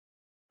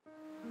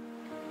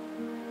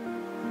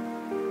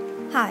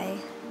Hi,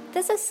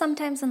 this is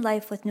Sometimes in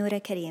Life with Noura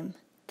Karim,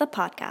 the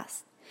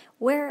podcast,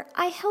 where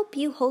I help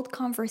you hold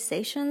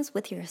conversations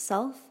with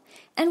yourself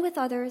and with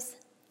others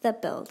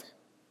that build.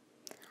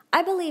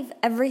 I believe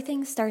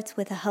everything starts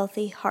with a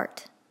healthy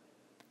heart.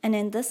 And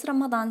in this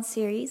Ramadan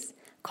series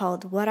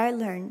called What I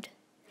Learned,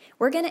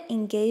 we're going to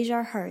engage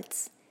our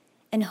hearts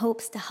in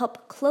hopes to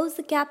help close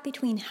the gap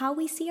between how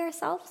we see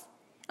ourselves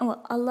and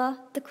what Allah,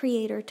 the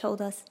Creator,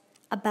 told us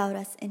about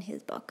us in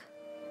His book.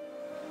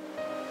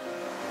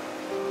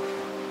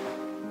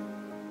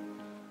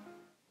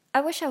 I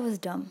wish I was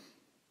dumb.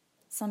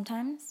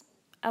 Sometimes,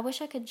 I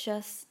wish I could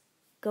just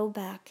go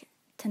back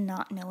to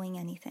not knowing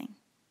anything.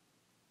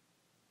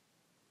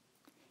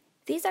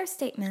 These are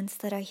statements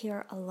that I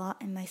hear a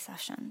lot in my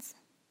sessions.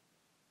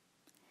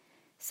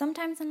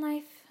 Sometimes in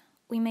life,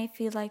 we may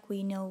feel like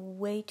we know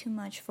way too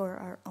much for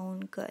our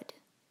own good.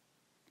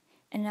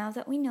 And now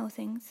that we know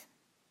things,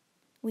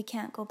 we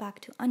can't go back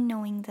to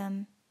unknowing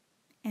them,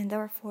 and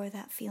therefore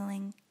that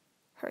feeling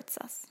hurts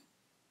us.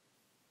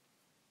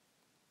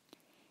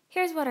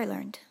 Here's what I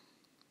learned.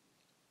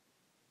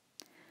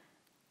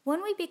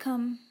 When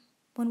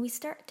we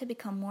start to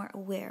become more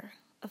aware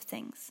of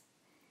things,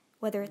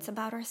 whether it's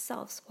about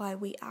ourselves, why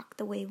we act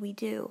the way we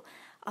do,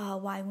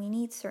 why we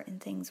need certain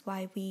things,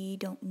 why we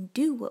don't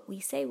do what we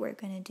say we're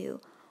going to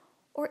do,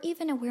 or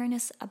even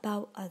awareness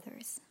about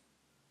others.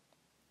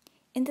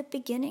 In the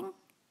beginning,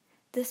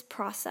 this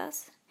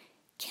process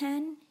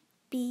can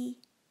be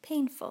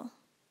painful.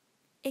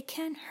 It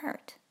can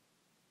hurt.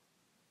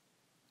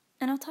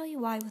 And I'll tell you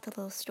why with a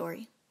little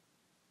story.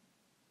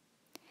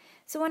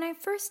 So when I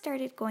first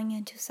started going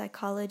into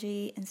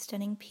psychology and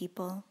studying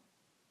people,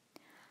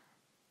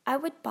 I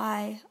would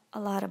buy a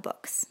lot of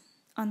books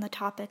on the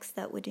topics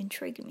that would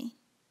intrigue me.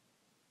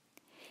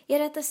 Yet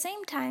at the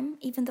same time,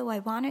 even though I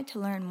wanted to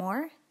learn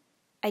more,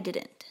 I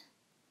didn't.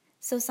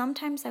 So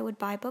sometimes I would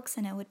buy books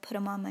and I would put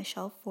them on my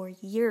shelf for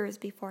years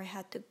before I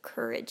had the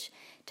courage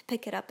to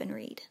pick it up and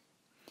read.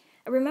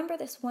 I remember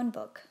this one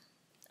book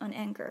on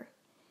anger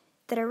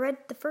that I read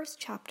the first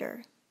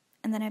chapter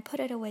and then I put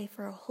it away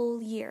for a whole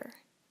year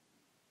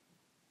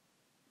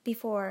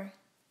before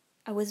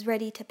I was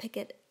ready to pick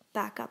it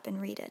back up and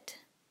read it.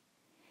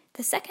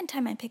 The second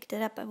time I picked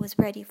it up, I was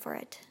ready for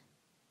it.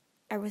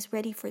 I was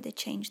ready for the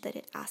change that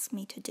it asked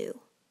me to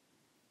do,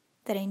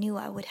 that I knew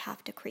I would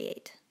have to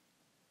create.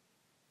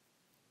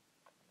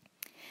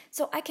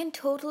 So I can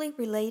totally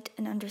relate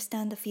and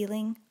understand the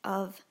feeling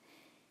of,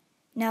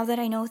 now that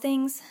I know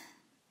things,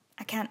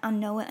 I can't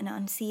unknow it and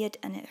unsee it,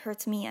 and it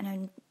hurts me, and I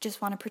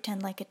just want to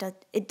pretend like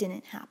it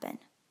didn't happen.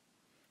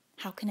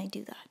 How can I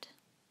do that?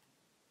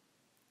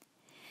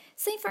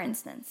 Say, for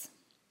instance,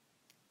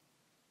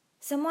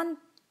 someone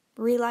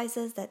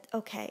realizes that,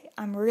 okay,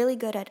 I'm really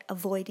good at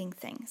avoiding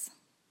things.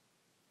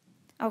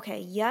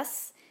 Okay,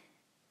 yes,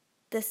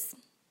 this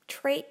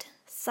trait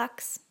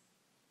sucks.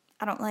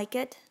 I don't like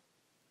it.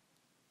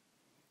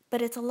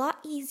 But it's a lot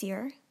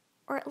easier,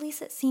 or at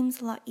least it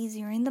seems a lot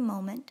easier in the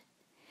moment,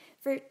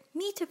 for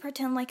me to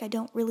pretend like I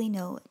don't really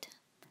know it,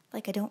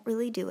 like I don't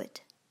really do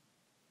it.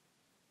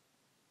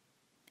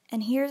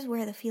 And here's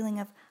where the feeling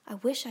of, I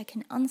wish I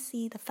can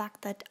unsee the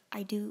fact that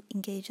I do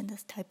engage in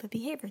this type of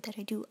behavior, that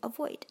I do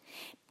avoid.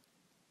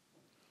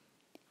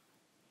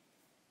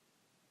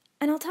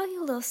 And I'll tell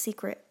you a little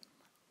secret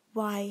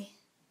why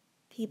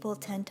people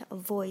tend to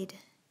avoid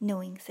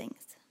knowing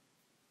things.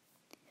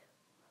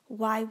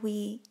 Why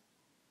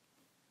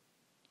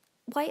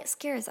it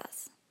scares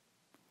us.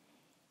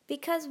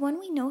 Because when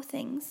we know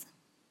things,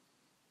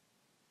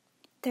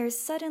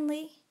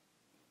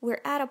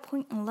 we're at a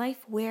point in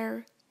life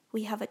where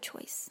we have a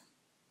choice.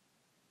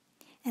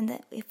 And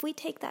that if we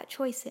take that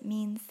choice, it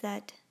means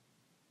that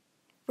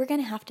we're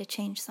going to have to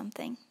change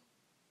something.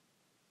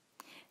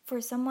 For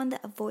someone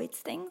that avoids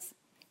things,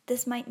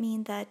 this might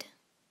mean that,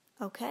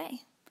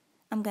 okay,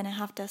 I'm going to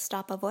have to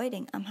stop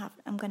avoiding.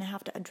 I'm going to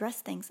have to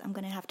address things. I'm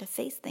going to have to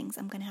face things.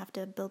 I'm going to have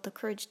to build the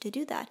courage to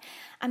do that.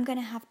 I'm going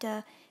to have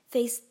to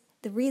face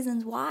the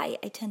reasons why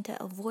I tend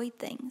to avoid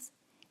things.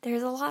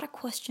 There's a lot of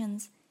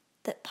questions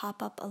that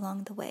pop up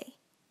along the way.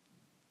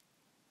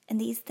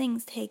 And these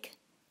things take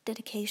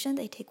dedication,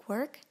 they take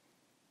work,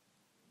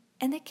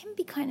 and they can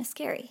be kind of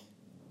scary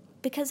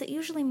because it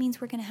usually means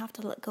we're going to have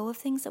to let go of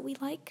things that we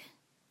like.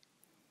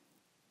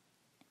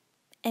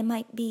 It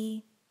might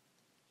be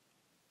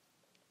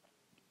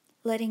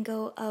letting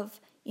go of,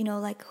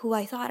 like who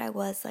I thought I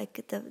was,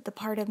 like the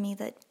part of me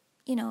that,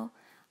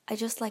 I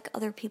just like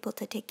other people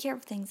to take care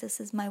of things. This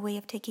is my way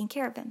of taking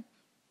care of him.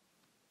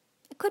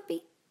 It could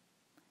be.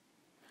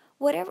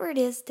 Whatever it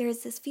is, there's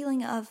this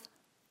feeling of,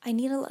 I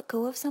need to let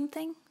go of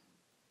something,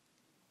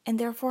 and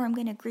therefore I'm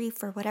going to grieve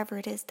for whatever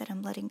it is that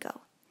I'm letting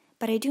go.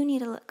 But I do need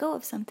to let go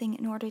of something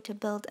in order to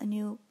build a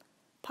new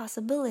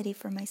possibility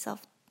for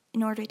myself,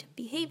 in order to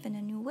behave in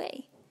a new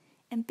way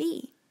and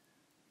be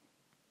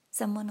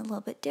someone a little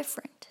bit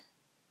different.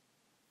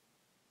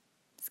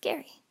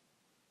 Scary,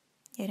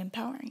 yet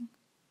empowering.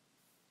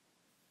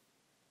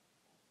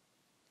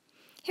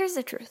 Here's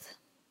the truth.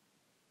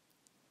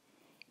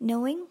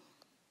 Knowing,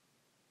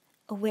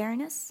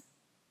 awareness,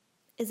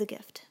 is a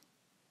gift.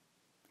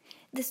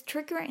 This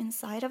trigger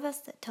inside of us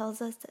that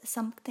tells us that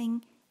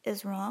something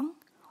is wrong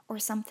or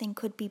something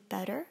could be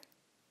better,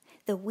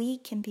 that we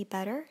can be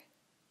better,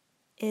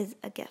 is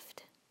a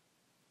gift.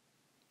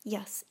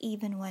 Yes,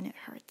 even when it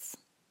hurts.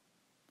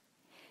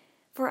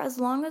 For as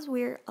long as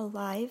we're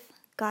alive,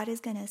 God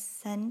is going to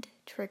send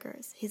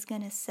triggers. He's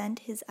going to send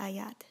His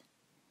ayat,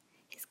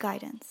 His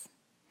guidance.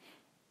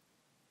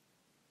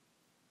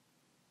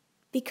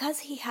 Because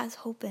He has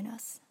hope in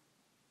us.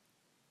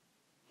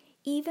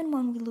 Even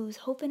when we lose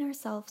hope in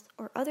ourselves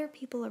or other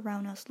people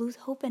around us lose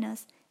hope in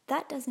us,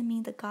 that doesn't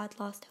mean that God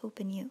lost hope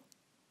in you.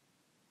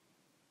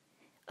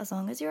 As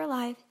long as you're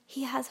alive,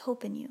 He has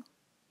hope in you.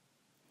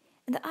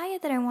 And the ayah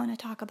that I want to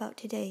talk about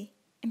today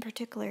in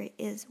particular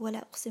is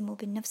وَلَا أُقْسِمُ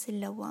بِالنَّفْسِ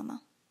اللَّوَّامَةِ.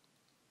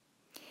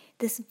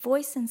 This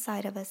voice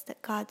inside of us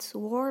that God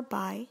swore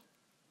by,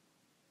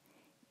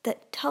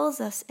 that tells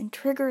us and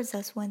triggers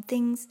us when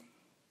things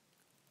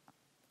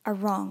are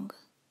wrong.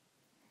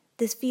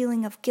 This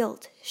feeling of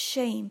guilt,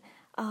 shame,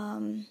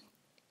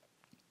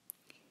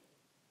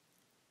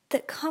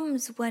 that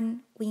comes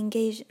when we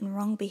engage in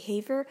wrong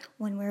behavior,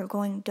 when we're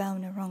going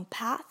down a wrong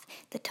path,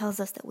 that tells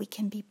us that we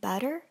can be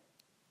better.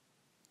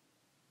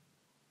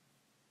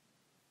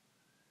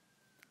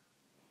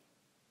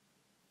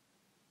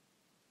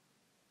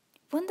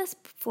 When this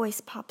voice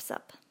pops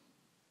up,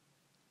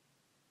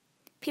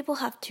 people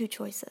have two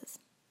choices.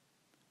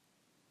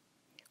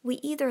 We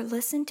either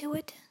listen to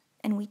it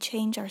and we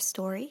change our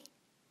story,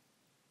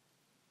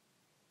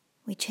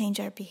 we change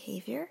our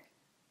behavior,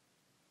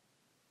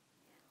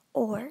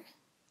 or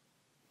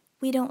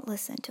we don't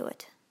listen to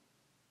it.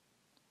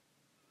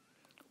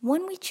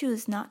 When we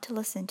choose not to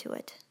listen to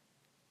it,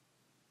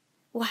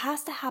 what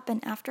has to happen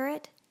after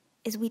it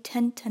is we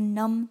tend to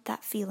numb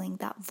that feeling,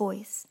 that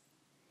voice,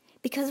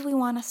 because we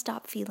want to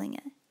stop feeling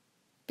it.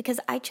 Because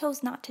I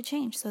chose not to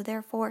change, so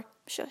therefore,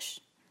 shush,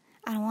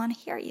 I don't want to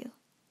hear you.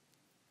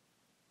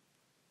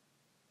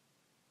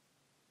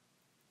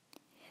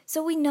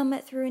 So we numb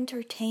it through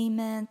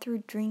entertainment,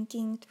 through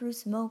drinking, through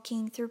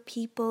smoking, through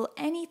people,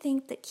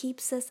 anything that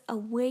keeps us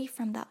away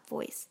from that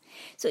voice.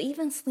 So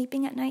even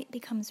sleeping at night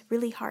becomes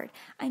really hard.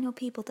 I know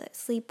people that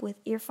sleep with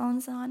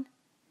earphones on.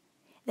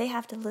 They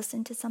have to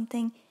listen to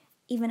something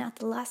even at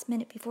the last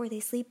minute before they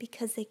sleep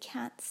because they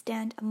can't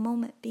stand a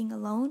moment being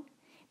alone.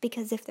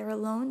 Because if they're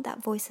alone,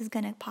 that voice is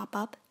going to pop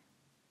up.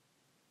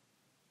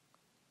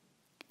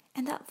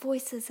 And that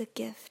voice is a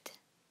gift.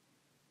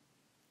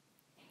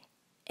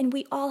 And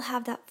we all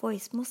have that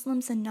voice,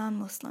 Muslims and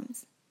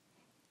non-Muslims,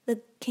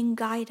 that can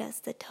guide us,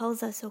 that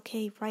tells us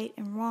okay, right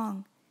and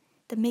wrong,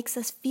 that makes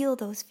us feel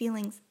those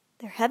feelings.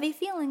 They're heavy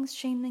feelings,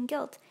 shame and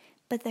guilt,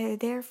 but they're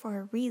there for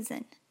a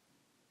reason.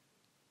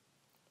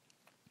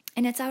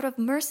 And it's out of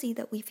mercy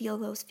that we feel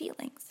those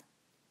feelings.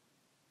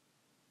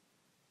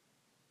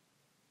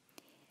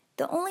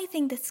 The only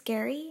thing that's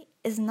scary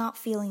is not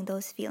feeling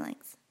those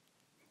feelings.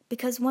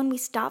 Because when we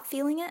stop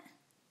feeling it,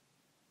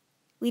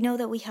 we know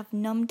that we have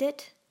numbed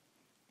it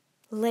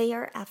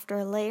layer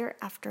after layer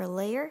after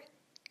layer,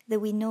 that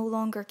we no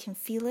longer can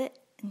feel it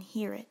and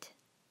hear it.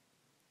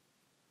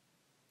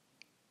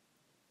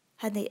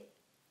 Had the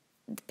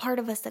part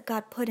of us that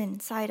God put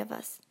inside of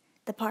us,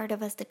 the part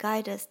of us that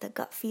guides us, the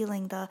gut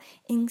feeling, the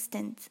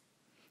instinct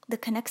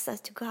that connects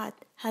us to God,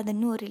 had the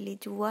nur اللي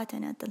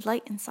جواتنا, the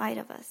light inside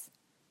of us.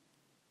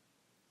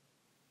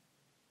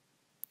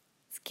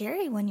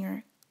 Scary when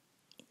you're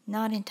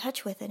not in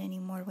touch with it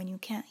anymore, when you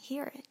can't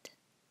hear it.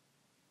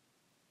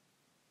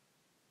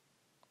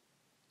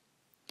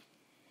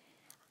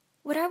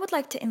 What I would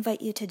like to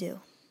invite you to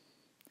do,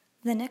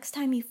 the next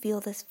time you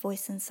feel this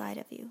voice inside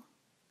of you,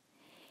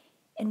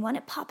 and when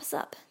it pops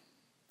up,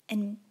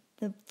 and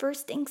the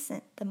first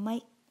instant that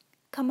might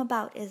come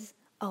about is,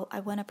 oh, I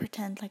want to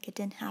pretend like it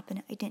didn't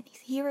happen, I didn't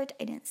hear it,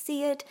 I didn't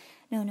see it,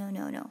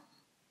 no.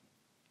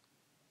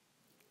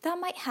 That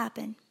might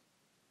happen,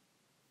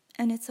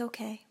 and it's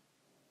okay.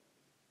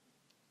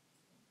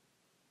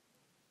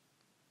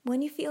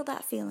 When you feel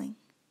that feeling,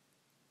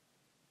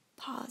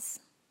 pause.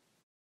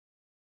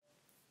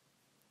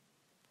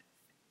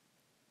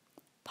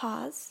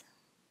 Pause.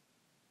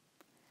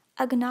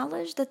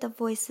 Acknowledge that the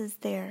voice is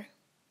there.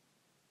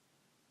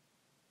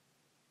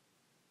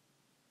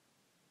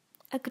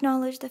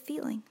 Acknowledge the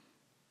feeling.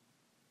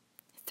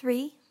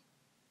 3,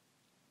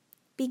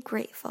 be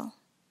grateful.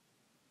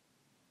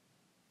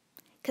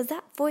 Because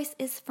that voice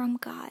is from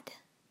God.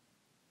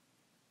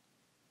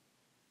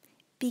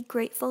 Be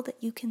grateful that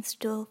you can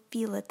still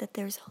feel it, that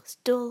there's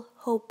still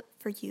hope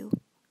for you.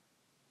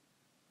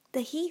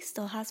 That He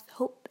still has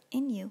hope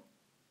in you.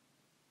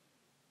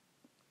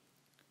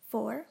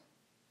 4,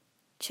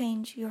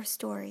 change your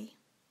story.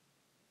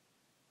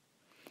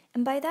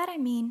 And by that I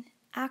mean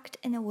act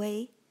in a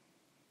way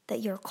that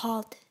you're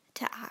called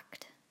to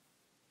act.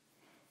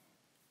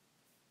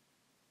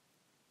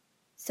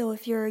 So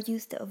if you're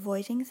used to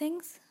avoiding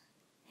things,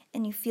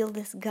 and you feel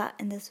this gut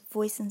and this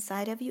voice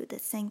inside of you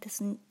that's saying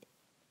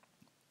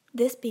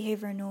this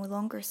behavior no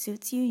longer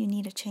suits you, you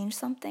need to change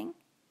something,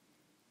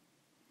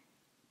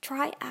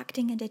 try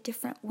acting in a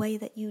different way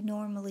that you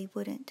normally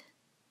wouldn't.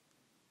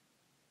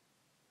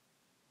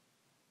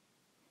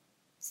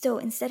 So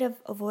instead of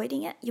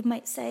avoiding it, you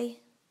might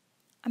say,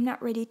 I'm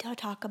not ready to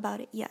talk about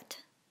it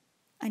yet.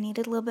 I need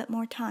a little bit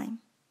more time.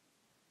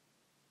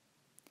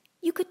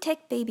 You could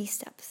take baby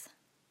steps.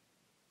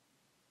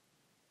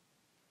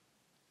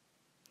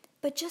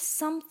 But just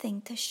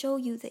something to show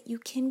you that you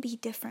can be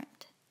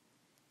different,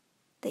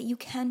 that you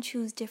can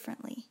choose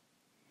differently.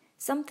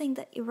 Something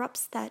that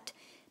erupts that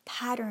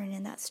pattern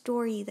and that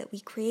story that we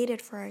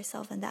created for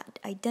ourselves and that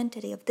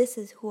identity of this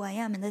is who I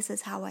am and this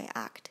is how I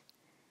act.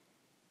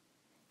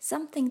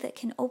 Something that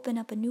can open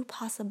up a new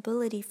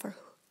possibility for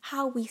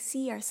how we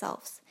see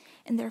ourselves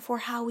and therefore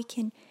how we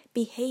can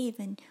behave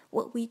and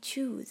what we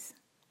choose.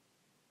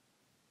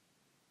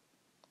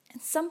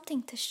 And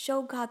something to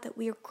show God that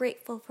we are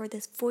grateful for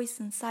this voice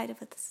inside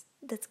of us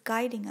that's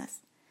guiding us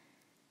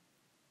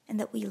and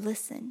that we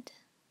listened.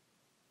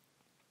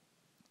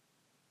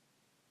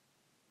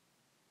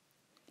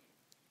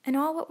 And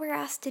all what we're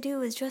asked to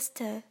do is just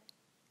to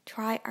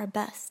try our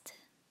best.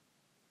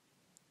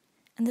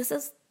 And this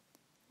is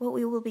what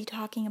we will be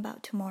talking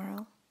about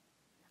tomorrow.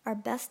 Our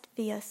best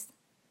vs.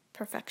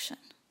 perfection.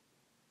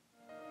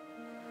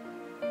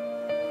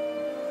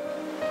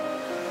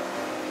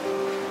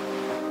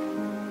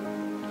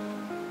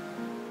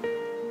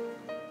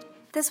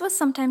 This was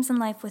Sometimes in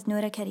Life with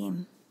Noura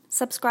Karim.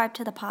 Subscribe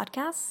to the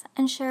podcast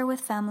and share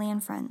with family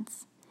and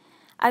friends.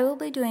 I will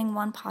be doing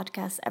one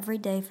podcast every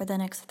day for the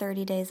next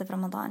 30 days of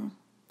Ramadan.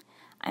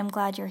 I'm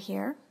glad you're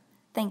here.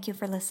 Thank you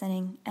for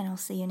listening, and I'll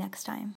see you next time.